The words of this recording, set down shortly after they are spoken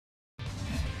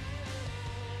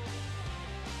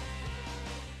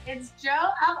It's Jo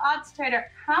of OddsTrader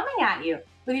coming at you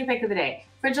with your pick of the day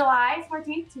for July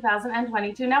 14th,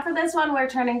 2022. Now for this one, we're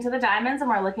turning to the diamonds and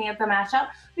we're looking at the matchup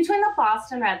between the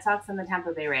Boston Red Sox and the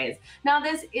Tampa Bay Rays. Now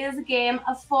this is game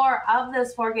 4 of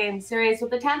this 4-game series with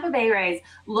the Tampa Bay Rays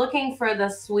looking for the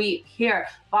sweep here.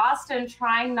 Boston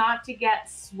trying not to get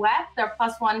swept. They're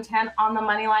plus 110 on the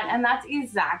money line, and that's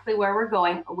exactly where we're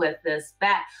going with this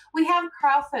bet. We have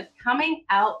Crawford coming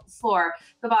out for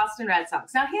the Boston Red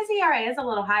Sox. Now his ERA is a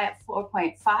little high at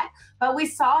 4.5, but we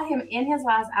saw him in his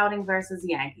last outing versus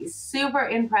the Yankees. Super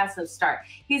impressive start.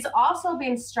 He's also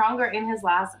been stronger in his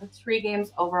last 3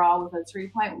 games overall with a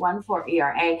 3.14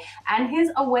 ERA, and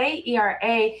his away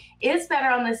ERA is better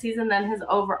on the season than his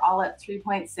overall at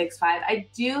 3.65. I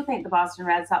do think the Boston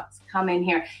Red Sox come in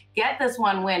here, get this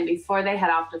one win before they head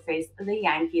off to face the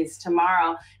Yankees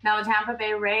tomorrow. Now the Tampa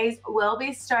Bay Rays will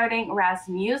be starting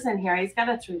Rasmussen here. He's got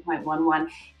a 3.11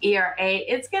 ERA.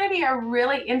 It's going to be a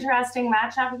really interesting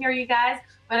matchup here, you guys,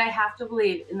 but I have to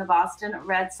believe in the Boston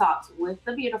Red Sox with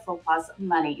the beautiful plus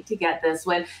money to get this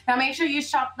win. Now make sure you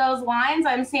shop those lines.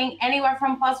 I'm seeing anywhere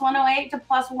from plus 108 to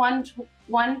plus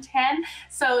 110.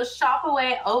 So shop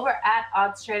away over at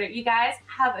OddsTrader. You guys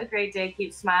have a great day.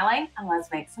 Keep smiling and let's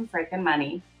make some freaking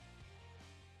money.